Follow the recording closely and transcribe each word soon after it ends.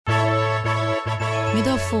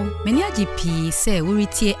Midofo, many GP say we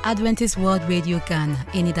retie Adventist World Radio Ghana.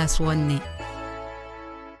 Any that's one name.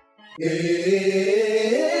 AWR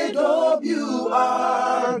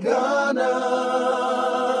Ghana.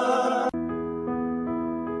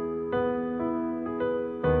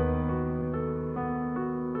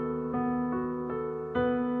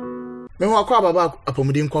 Me wa kwa baba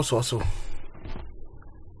apomudi nkoso so.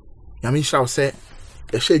 Yami shaw say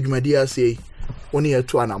e hye adwumadi ase oni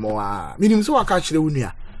eto anamo a. Minim so aka kire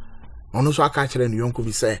wunua. Ono so aka kire ne yonko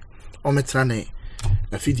bi say o metra ne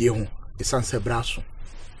afidie ho esanse braso.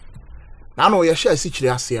 Na no ye hye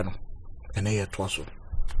asikire ase no. Ene ye to so.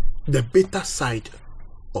 The bitter side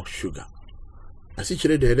of sugar.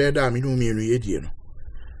 Asikire de da mi no mienu ye die no.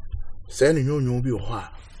 Say ne nyonyo bi ho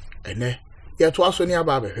a ene ye to so ne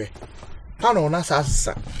aba behwe. Pano na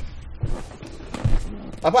sasa.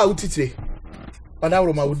 Papa utitire. Pada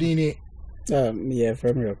woro ma udini. Me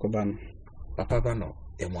from Yakoban. Papa ba no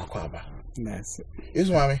e mo akwaba. Nice.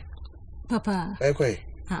 Isu mami. Papa. Ekwe.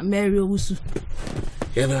 Mary Owusu.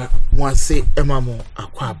 Yena mo se emamo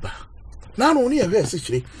akwaba. Na no ni e hwe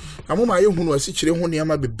asikire. Amoma ye hunu asikire ho ne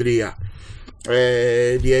ama bebre a.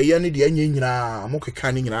 De ye ne de anya nyina mo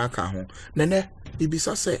keka ne nyina aka ho. Nene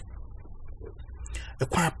bibisa se a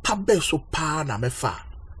kwa pabe so pa na mefa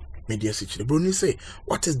media sichire broni say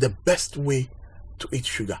what is the best way to eat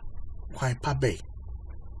sugar kwa pabe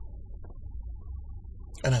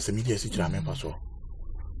ana se media sichire amempa so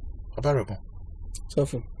papa rebo so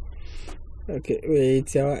for okay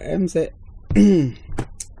wait ya say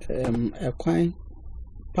a kwa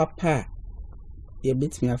papa ye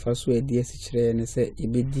bit me afa so media sichire ne say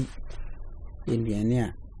ibedi enduane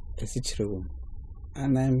a esichire wo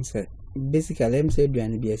and I'm say basically I'm say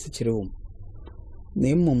aduane bi esichire wo na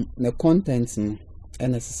emom na content no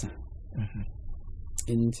ena sesa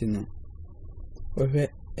enti no ohwe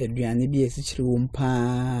aduane bi esichire wo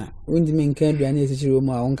pa ondimi nka aduane esichire wo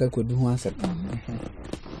ma wonka kodu ho asem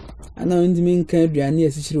ana ondimi nka aduane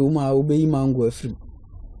esichire wo ma obeyi mango afrim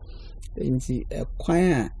enti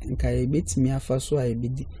ekwan a nka ye betimi afa so a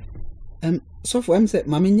ebedi so for am say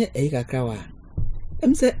mamenye kakra wa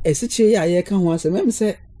am say esichire ya ye ka ho asem am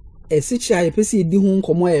say esichire ya pesi di ho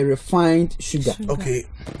nkomo e refined sugar. Okay.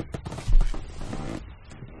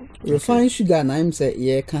 Refined sugar na am say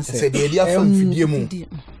ye can say the idea from fidie mu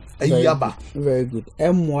ayaba very good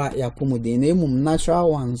emwa yakomode na emum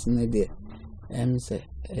natural ones na there am say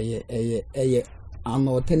an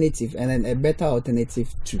alternative and a better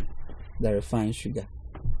alternative to the refined sugar.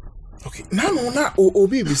 Okay, na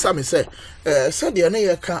obi bi sa me say said the na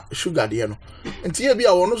ye ka sugar de no nti ye bi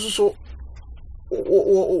a wono so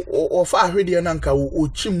o fa ahwede na nka o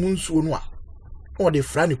chim nsuo no a o de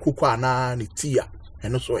fra ne koko ana ne tia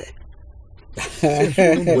eno so e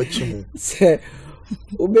se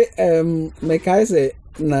obi me kai say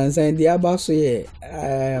na nsan di aba so ye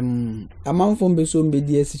amanfo mbe so mbe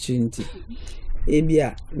di esichiri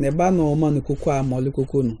ebia ne ba no ma ne koko a mole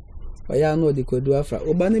koko no oya no de kodu afra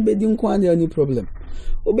oba ne bedi nko ade any problem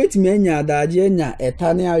obetimi anya adaje anya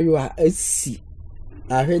etane ayo a asi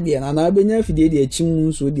ahwede na abenya fidie de achim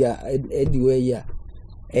nso de ediwe ya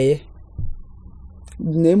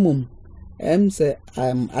nemum say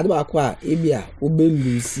adaba kwa ebia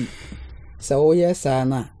obelusi sa oye sa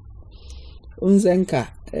na unzenka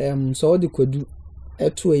so de kodu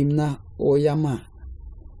eto im na oyama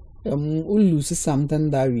ulusi something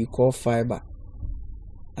that we call fiber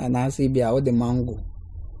and as ebia o the mango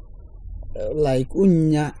like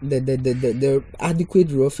unya the adequate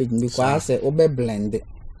roughage because obe blend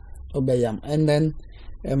obeyam and then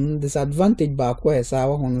disadvantage back where say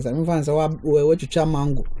wa hono say mfa say wa twitwa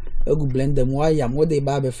mango egu blend them wa yam wo dey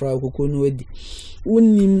ba be fra kokko no edi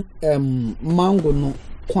unim mango no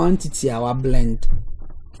quantity our blend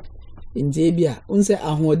inje bia unse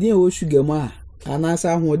ahoden wo sugar mu a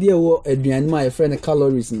anasa ahoden wo aduane ma e friend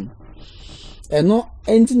calories no eno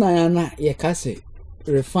enti na ya na ye ka say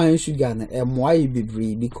refined sugar na emwai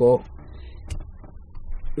bibri because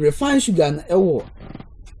refined sugar na ewo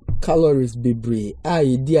calories bibri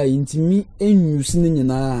yedi a intimi enwusu ne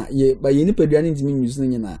nyina ye ba ye ni padua ne intimi enwusu ne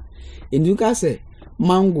nyina enduka se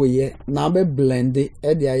mango ye na be blend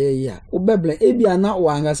e de aye ya o be blend e bia na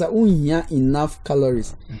wangasa unhia enough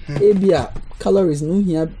calories e bia calories no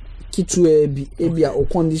hia kitwe bi e bia o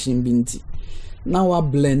condition bi nti na wa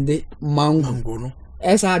blend mango no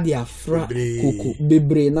esa de afra koko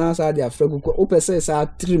bebre na esa de afra koko o pese sa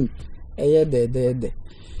trim eye de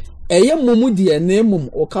eye momu de na mum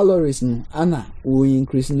o calories no ana o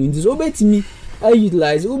increase no nti so betimi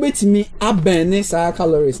utilize o betimi abene sa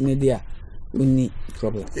calories ne dia uni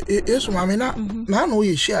problem yes mama na no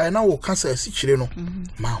ye share na wo kasa sichire no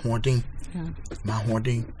ma hoden ma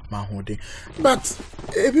hoden but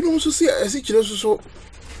ebinom so se esikyire so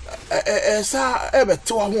sa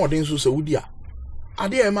ebete wa hoden so se wudi a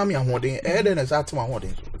ade e ma me hoden de na sa te ma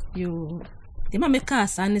hoden so yo de ma me ka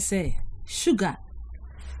asa ne se sugar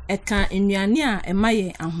eka enuane a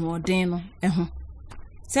emaye ahoden no ho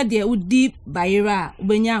said de udi bayira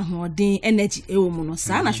ubenya ahoden energy ewo mu no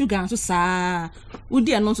saa na sugar nso saa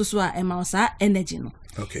udi eno nso so a ema saa energy no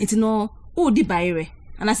okay it no udi bayire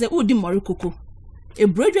and I say udi mori koko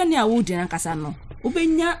ebrodwane a udi nankasa no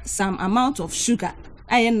ubenya some amount of sugar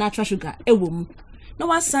aye natural sugar ewo mu na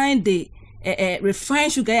wa sign the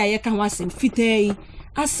refined sugar ya ka wa sem fitai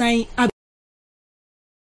assign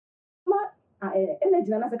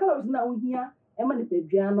energy na say calories na ohia ema ne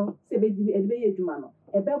pedua no se be ye adwuma no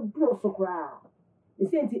ebe bro so kra e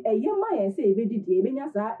se nti eye ma ye se ebe didi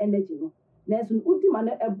ebenya saa energy no na so udi ma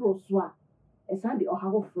na ebro so a e san de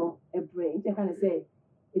ohawo fro ebre nti kan say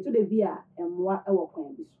eto de bia emwa ewo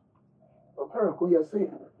kwan bi so opera ko ye say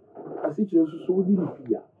asikyire so udi ni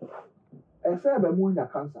pia e say be mu nya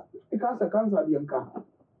cancer e cancer de nka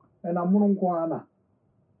e na munu nko ana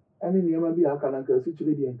ene niema bi aka na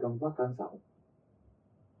asikyire de nka mfa cancer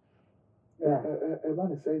ba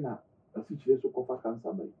ne say na asikyire so kofa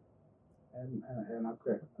cancer bai na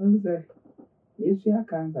correct say yesu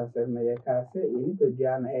cancer say na ye ka say ni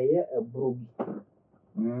pedua na eye ebro bi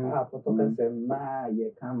potassium na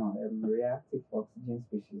ye kama reactive oxygen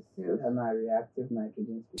species and reactive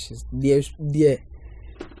nitrogen species the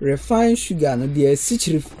refined sugar no the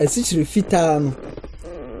asikyire fitaa no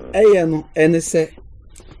eye no ene say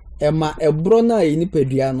ema ebro na ye ni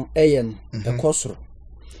pedua no eye no ekosoro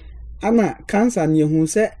ana cancer ne hu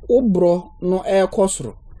se obro no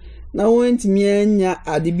ekosoro na wentimi anya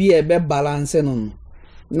ade bi ebe balance no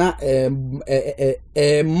na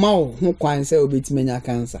maw ho kwan se obetimi anya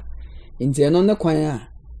cancer nti eno ne kwan a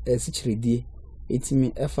esikyredie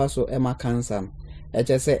etimi efa so ema cancer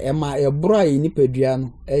eche se ema ebro a ni padua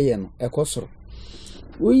no eye no ekosoro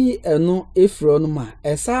uyi eno efro no ma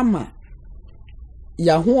esama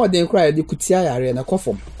ya ho oden kra de kutia yare na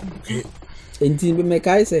kofom nti be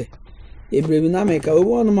mekai se ebrebi na meka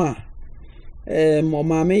obo no ma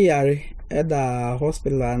mama me yare at the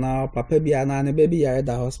hospital na papa bi ana ne baby yare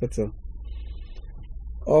da hospital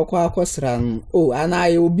okwa akosran ana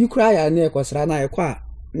ye obi kra ya na ekosran na ekwa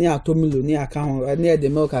ni atomilo ni aka ho ni de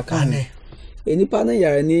milk aka ho enipa na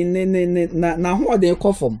yare ni na ho de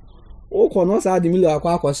kofom okọ no sa de milo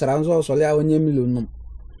akwa akosran so so le a onye milo no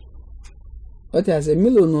what I say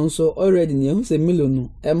milo no so already ni hu say milo no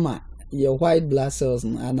ema ye white blood cells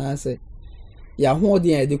na say ya ho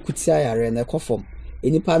de de kutia yare na kofom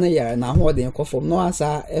enipa na yare na ho de kofom no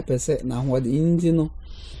asa epese na ho de indi no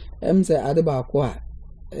say ade ba ko a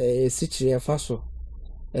esikyire fa so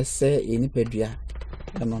ese enipadua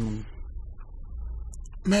no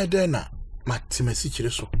medena matimesikyire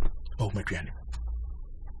so o maduane.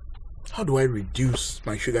 How do I reduce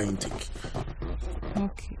my sugar intake?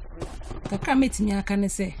 Okay. Kaka metimi aka ne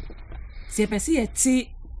se pese ye ti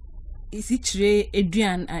esikyire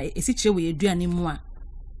eduan esikyire we eduan mu a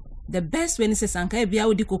the best way ni se sanka e bia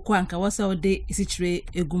odi kokko anka wasa odi esikyire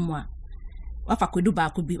egum a wafa kwedu ba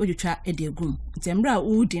ko bi odwetwa e de egum ntemra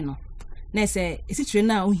udi no na se esikyire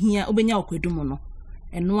na ohia obenya okwedu mu no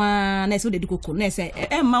eno a na se odi kokko na se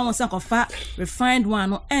e ma won sanka fa refined one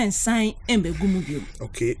no ensan embegum bi.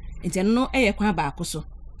 Okay. Nteno eye kwa ba akoso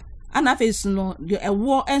ana face no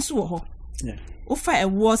ewo enso wo ho ofa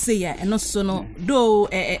ewo se ya eno so no do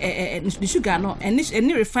the sugar no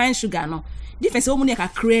any refined sugar no difference o mu ne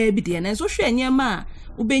kakra bi de na so hwe anyama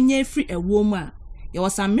ubenya free ewo mu a ye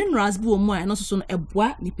was some minerals bi wo mu a eno so no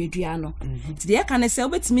eboa ni pedua no ti de ka ne se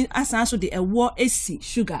obetimi asan so de ewo esi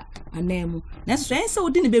sugar anemu na so ense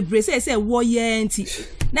odi ne bebre se ewo ye nti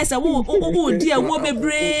na se wo di ewo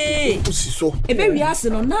bebre so ebe wi ase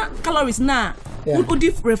no na calories na wo di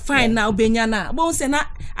refine na obenya na bo se na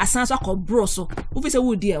asan so akobro so wo fi se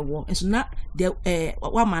wo di ewo enso na de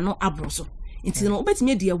wa ma no abro so nti no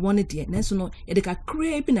obetimi de ewo ne de na so no ye de ka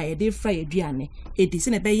crepe na ye de fry aduane edi se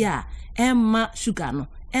na be ya emma sugar no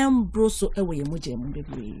embro so ewo ye moje mu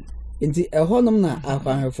bebre nti ehonum na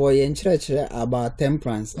akwanhefo ye nkyerɛkyerɛ about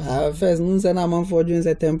temperance first nunse na manfo dwen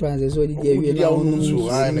say temperance so di ewie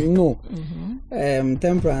na no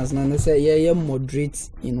temperance na say ye moderate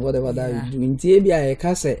in whatever that you do nti e bia ye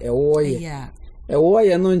ka say ewo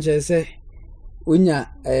ye no nje say onya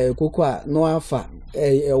koko a no afa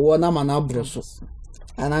ewo na mana abro so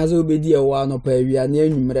anazo obedi ewo anopa awia na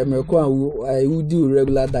anwumre meko a udi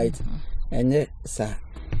regular diet enye sa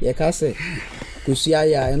ye ka say kusia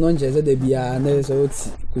ya eno njeze de bia na so oti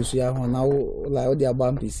kusia ho na la odi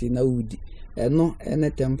abampisi na udi no any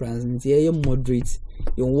temperance nti moderate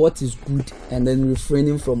in what is good and then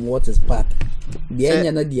refraining from what is bad. The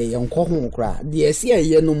enya na de yenko ho kra de se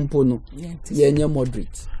aye no mpo no de enya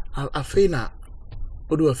moderate. Afei na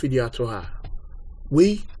odu afidi ato ha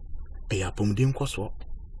we eya pomudin koso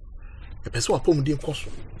e pese wa pomudin koso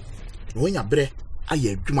no nya bre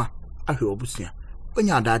aye adwuma ahwe obusia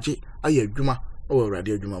onya adaje aye adwuma o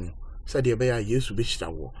awrade adwuma mu se de be ya Yesu be hira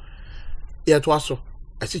wo ye to aso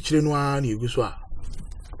asikyire no a na eguso a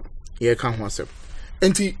ye ka ho asem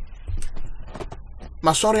enti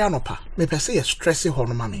masori anopa me pese ye stress ho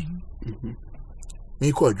no ma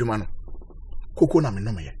me ko adwuma no koko na me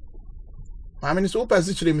no me maame ni so pa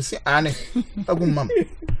asikyire me se ane agum mam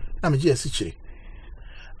na me je asikyire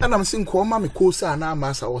na me se nko ma me ko sa na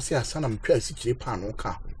amasa wo se asa na me twa asikyire pa no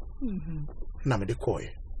ka na me de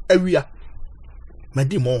koye awia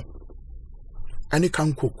madi mo ani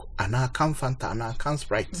kan cook ana kan fanta ana kan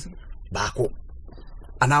sprite baako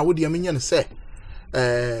ana wo de amenya ne se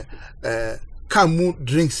kan mu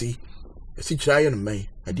drinks yi asikyire aye no mai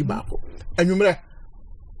adi baako anwumre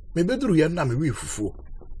me beduru ye na me wi fufuo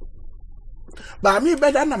ba mi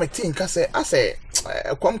beda na me tinka se ase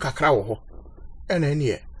kom kakra wo ho ena ne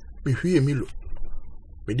ye me hwie milo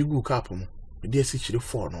me di gu cup mu me di asikyire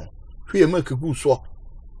 4 no hwie ma kegu so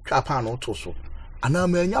twa pa no to so ana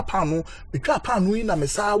ma anya pa no me twa pa no yi na me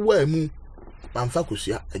sa wa mu ma mfa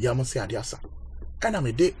kosua agya mo se ade asa ena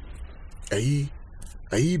me de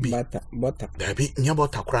ayi bi butter da bi nya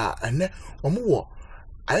butter kra ene omo wo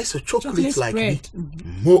ice chocolate like me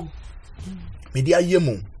mo me di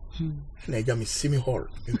ayemu na eja me simi hall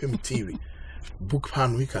ehwem TV book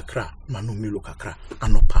pan wi kakra manu milo kakra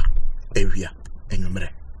anopa ewia enwumre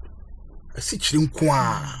asikyire nko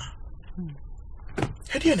a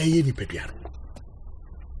hede na ye ni peduaro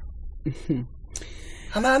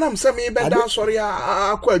ana na mse me beda sorry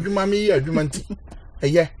akwa adwuma me ye adwuma nti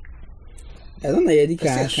eye na ye di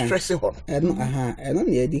ka stress ho eno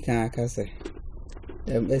na ye di ka aka se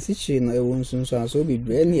asikyire no ewo nsunso aso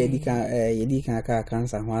bidre na ye di ka aka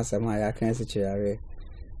cancer ho asem a ya kan asikyire are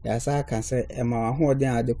ya sa ka se ema ho den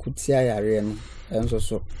ade kutia yare no enso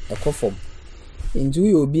so ekofom nju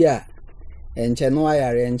yo bi a enche no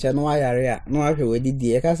ayare a no ahwe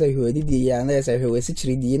wedidi e ka se hwe wedidi ya na se hwe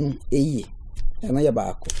wesikyire di no eyi ena ya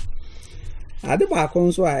baako ade baako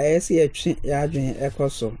nso a ese etwe ya adwen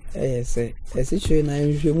ekoso se esikyire na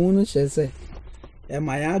nhwemu no kyese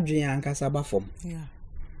ema ya adwen ankasa bafom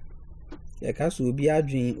ya ka so obi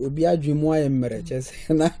adwen mu ayemre kyese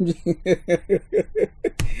na adwen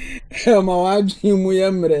ema wa adwen mu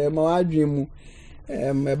yemre ema wa adwen mu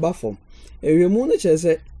bafom ehwemu no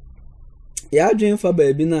kyese ya adwen fa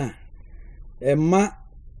baabi na ema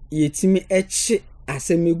yetimi eche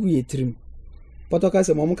asemegu yetrim potoka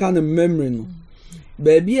se mom ka no memory no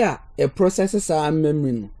baabi a process sa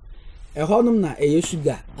memory no honum na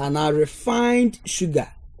sugar and a refined sugar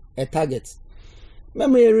a target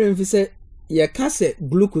memory remfi se ye ka se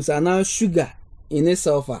glucose and sugar in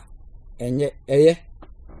itself enye ye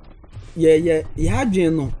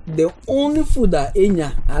adwen no the only food that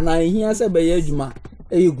enya and ahia se be adwuma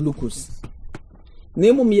glucose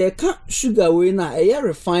nemum ye ka sugar we na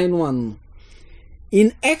refined one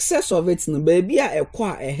in excess of it no baby a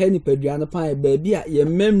ekwa ni paduano pan baby a ye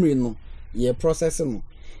memory no ye process no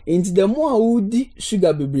into the more woody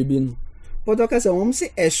sugar bebrebe no potoka se won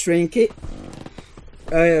se shrink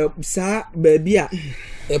sa baby a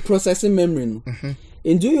processing memory no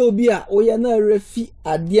into you be a oya na refi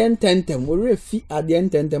adien tentem we refi adien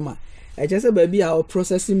tentem a se baby a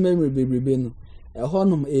processing memory bebrebe no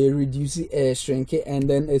honum reduce shrink and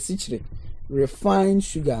then sikyire refined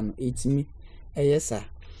sugar no etimi yes sir.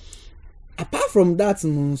 Apart from that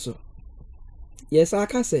nso yes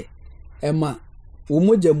aka say ema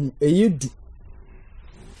omojamu eyedu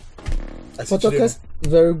photokas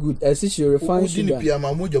very good asikyire refined sugar ema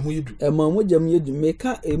omojamu yedu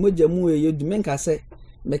meka emojamu eyedu menka say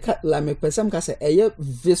meka la me pesam ka say eye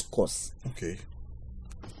viscous okay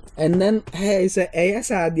and then hey say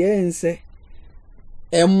yes ade say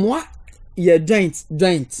emwa ye joint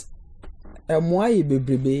emwa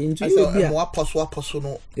bebrebe into you be emwa poso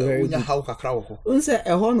no onya hawo kakra wo ho unse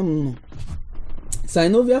ehonum no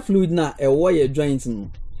synovial fluid na ewo ye joint no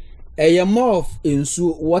eye more of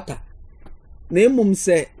ensu water na emum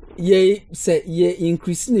se ye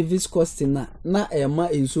increase the viscosity na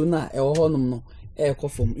ema ensu na ewo honum no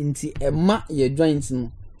ekofom nti ema ye joint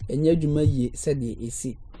no enya dwuma ye se de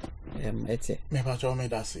esi ete me ba jo me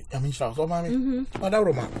dasi ami sha so ma mi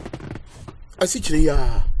adawro ma asikyire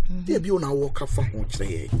ya de bi ona wo ka fa ho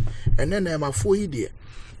kyerɛ ene na ma fo yi de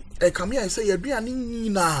e kam ya sɛ ya aduane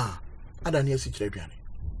nyina ada ne asikyire aduane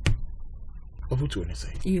Ofutu ni say.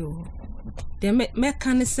 Yo. De me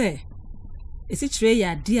kan say esi kire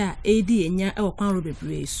ya de a edi enya e wokwan ro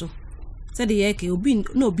bebre so. Say de ye ke obi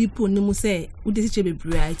na obi po ni mu say wo de kire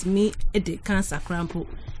bebre it me e de cancer crampo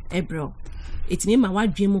ebro. It me ma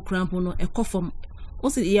wadwe mu crampo no e kofom. O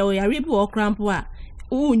say ye o yare bi wo crampo a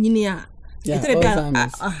wo nyini a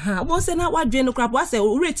say na wadwe no crampo say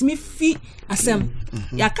o rate me fi asem.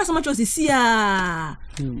 Ya kasa ma cho sisi a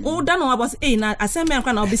o da no abos na asem me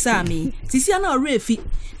kwa na obisa me. Sisi na o refi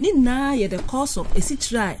ni na ye the course of esi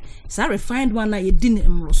try. Sa refined one na ye din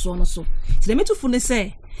emroso no so. Ti de metu fu ne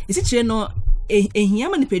say esi kire no ehia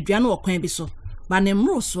ma ni pedua no okwan bi so. Ba ne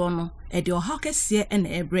emroso no e de oha kese e na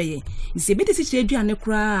ebreye. Isi be de si kire aduane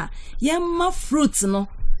kra ye ma fruit no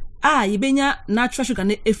ye benya natural sugar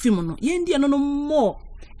na efim no ye ndie no no more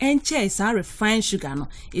enche sa refined sugar no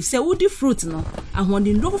if say woody fruit no ahwon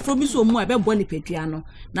ndo foforo bi so mu a be bo ni pedua no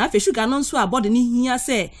na afa sugar no nso abode ni hia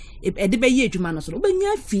say e de be ye adwuma no so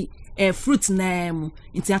obenya fi fruit na mu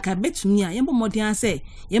nti aka betumi a ye bo modern say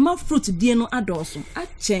ye ma fruit die no adoso a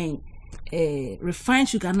chain refined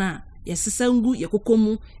sugar na ye sesangu ye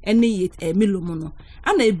kokomu ene ye milo mu no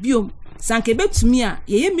ana ebiom sanke betumi a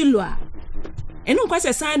ye milo a enu kwa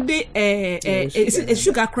se sande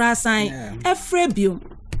sugar crass sign efrebium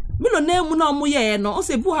milo na mu na omo ye no o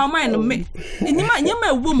se bu ha man no me nyima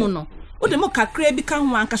ewu mu no o de mo kakra bi ka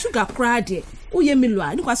ho anka sugar crass de o ye milo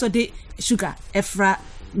a ni kwa so de sugar efra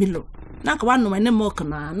milo na ka wanu ene milk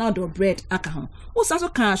na do bread aka ho o sa so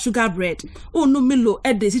ka sugar bread o no milo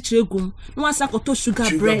e de si chiregum na wasa koto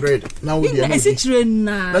sugar bread na wo de si chire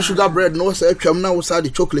na sugar bread no se atwam na wo sa de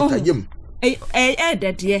chocolate agem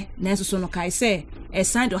de na so no kai say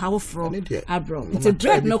sign to have from abro it's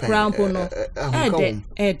bread no crampo no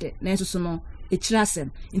na so no e chirasem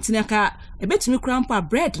ntina ka e betumi crampo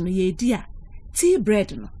bread no ye di a tea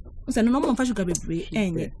bread no so no mo fa sugar bebre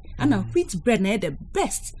enye ana wheat bread na the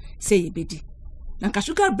best say ye bedi na ka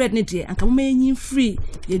sugar bread ne die anka mo enyi free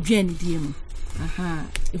ye duane die mu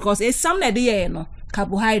because it's some na dey no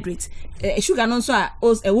carbohydrate sugar no so a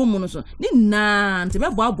woman so ni na nti be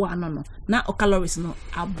boabo ano no na o calories no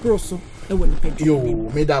abro so e woni pedu yo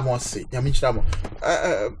me da mo se ya me chira mo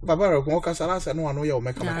baba ro ko ka sala se no ano ya o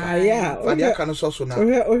meka fa dia ka no so so na o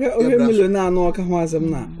milo na no ka ho asem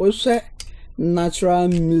na o hwe natural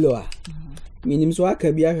milo a minim so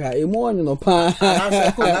aka bi aha emu onyo no pa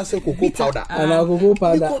ana se cocoa powder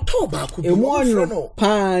ko to ba ko emu onyo no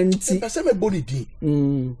pa nti pese me body di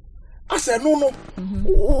ase no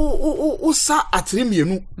o sa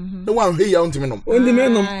atremienu na wan hwe ya ontimi nom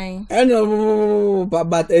enyo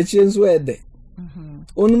but echi nso ede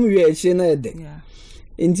onum wi echi na ede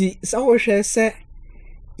nti sa ho hwe se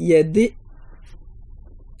ye de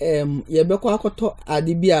ye be kwa akoto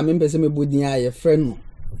ade bi a me pese me bodin a ye friend no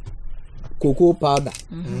cocoa powder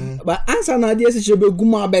but answer na ade esi chebe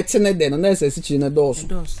guma betene de no na esi chi na dos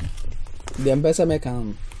de mbesa me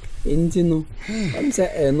kan enti no am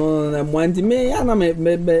say no na mwandi me ya na me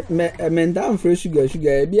down fresh sugar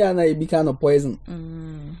bi ana e bi kind of poison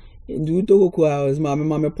ndu to cocoa was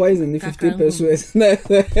me poison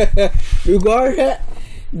 50% we go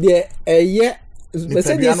the be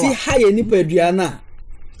say dey see high ni paduana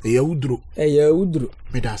ya udro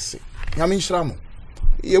me da se ya me nshiramo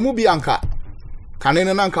ye mu bi anka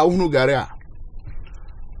kanene na anka uhunu gare a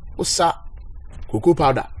usa cocoa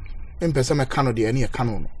powder empesa me kano de ene e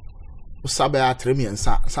kano no usa ba atremi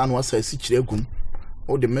ensa sa no asa si kire gum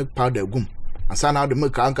o de milk powder gum asa na o de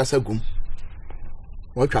milk anka sa gum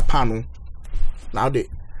wo twa pano na o de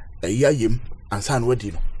ayayem ansa na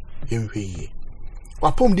wadi no enhwe yi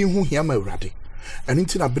wapom din hu hia ma awrade eni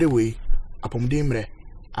nti na brewe apom din mre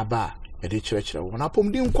aba e de kire wo na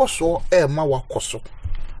apom din koso e ma wakoso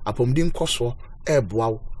apom din koso e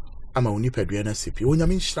boawo ama oni padua na sepi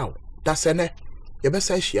onyame nhirawo da sene ye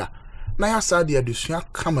besa hia na ya sa de adusua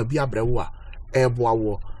kama bi abrewo a e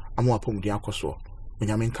boawo ama apom din akoso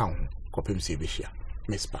onyame nka ho kopem se be hia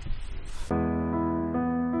mespa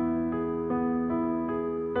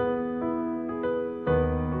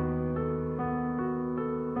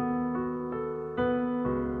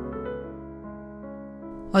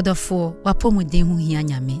Odofo wapomuden hu hia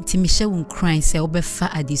nyame ti mihye won kran se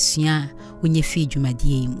obefa adesua onye fi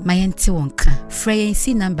dwumadie mu mayente wonka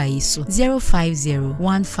freyency number iso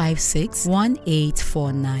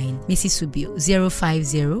 0501561849 Mrs. Subio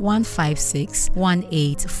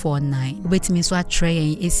 0501561849 obetimi so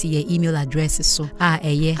atreyen esi email address so a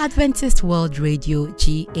eye Adventist World Radio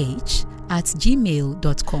GH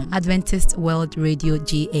 @gmail.com. Adventist World Radio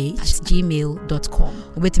GH@gmail.com.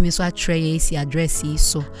 Obetumi so atray si address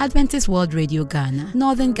so Adventist World Radio Ghana,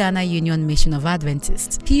 Northern Ghana Union Mission of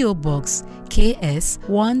Adventists, PO Box KS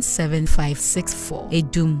 17564,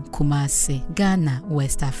 Edum, Kumasi, Ghana,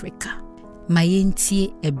 West Africa.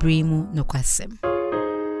 Mayenti Ebrimu Nokwasem.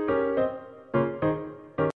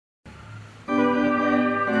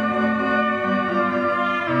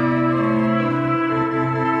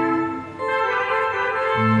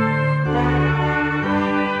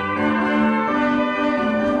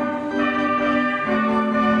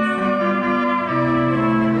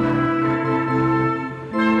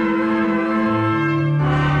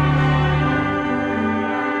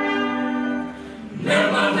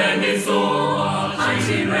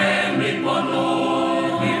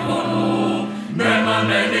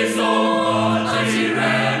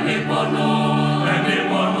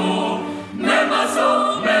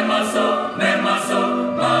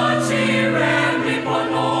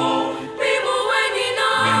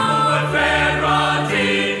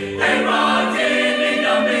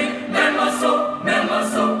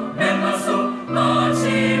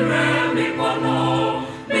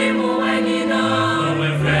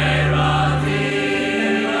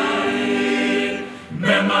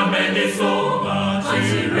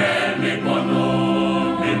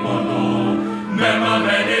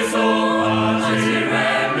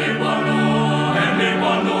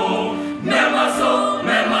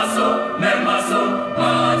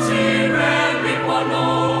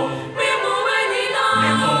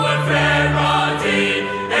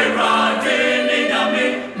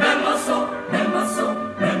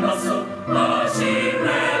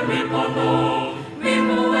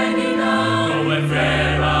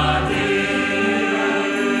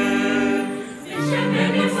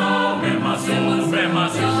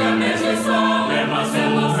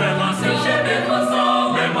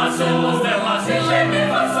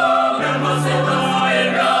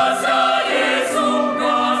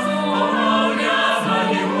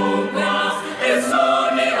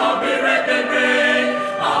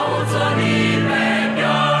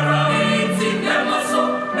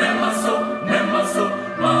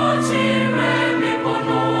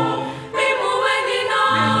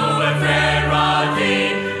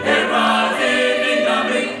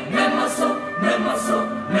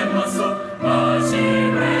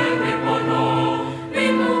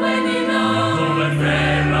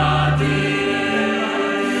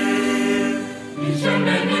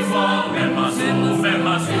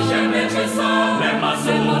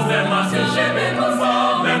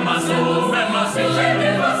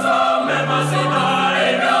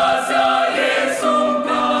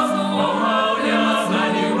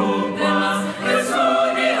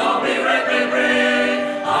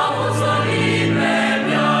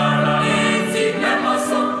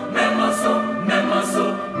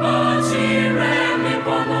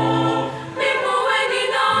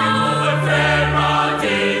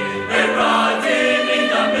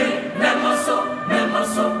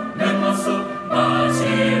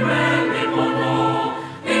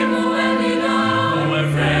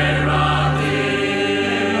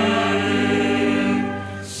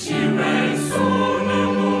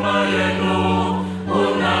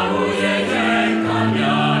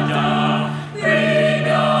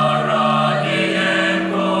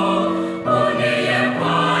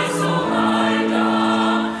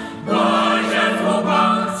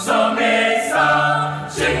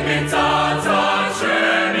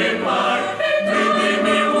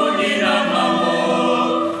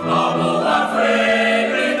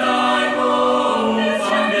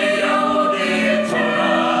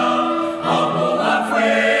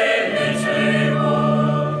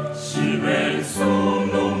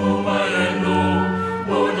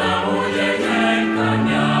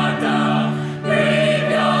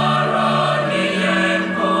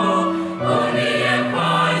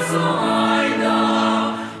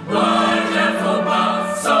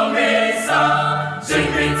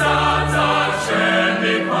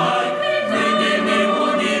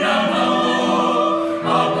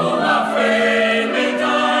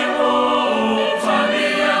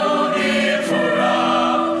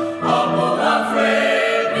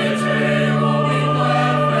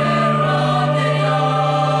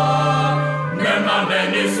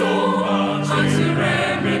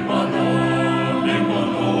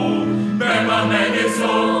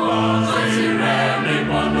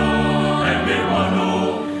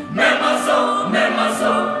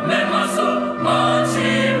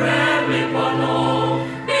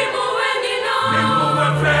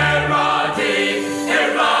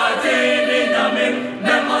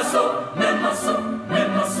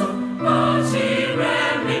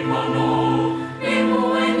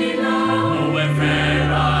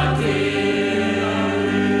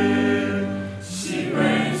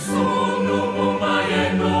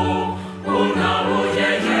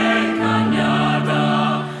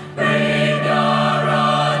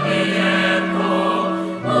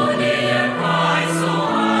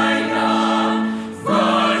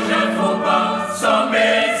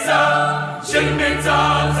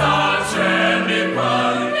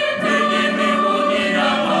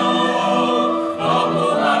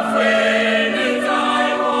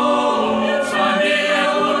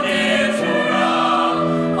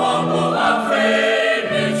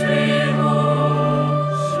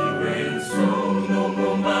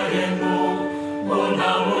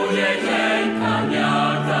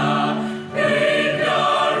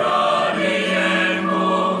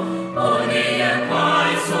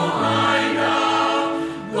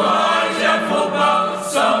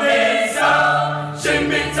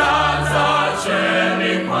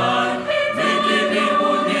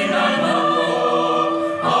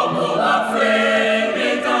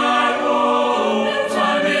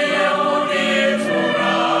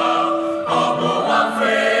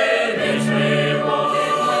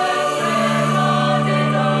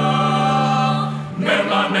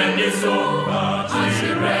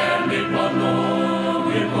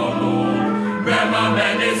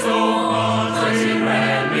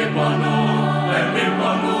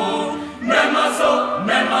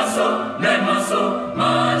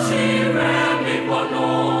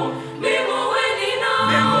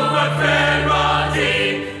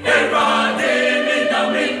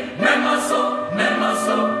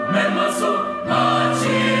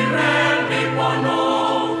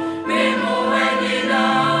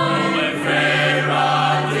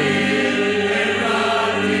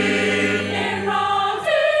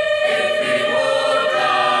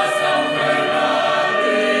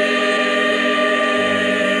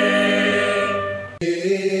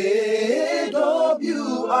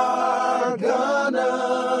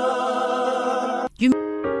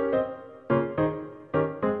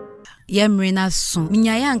 Yemrina so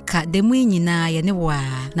minyayanka demu nyina ye ne wa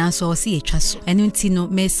nanso o se etwa so enu nti no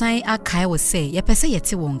mesan akai wo se ye pese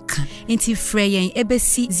yete wonka nti frɛ yen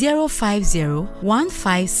ebesi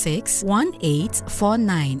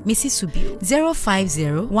 050-156-1849 Missy Subio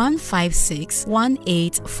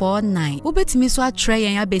 050-156-1849 Ubetimi so atre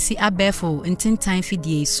yen abesi abefo ntintan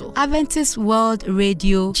fidie so Adventist World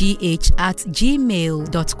Radio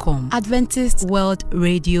GH@gmail.com Adventist World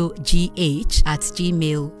Radio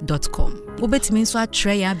GH@gmail.com Ubetimi so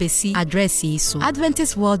atre yen abesi address so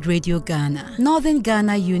Adventist World Radio Ghana Northern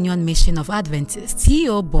Ghana Union Mission of Adventists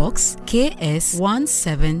PO Box KS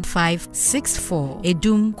 17564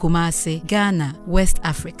 Edum Kumasi Ghana West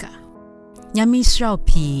Africa Nyamishrao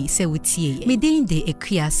P se wutie medin de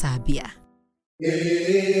Ekuya Sabia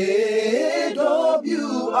AWR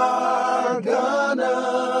Ghana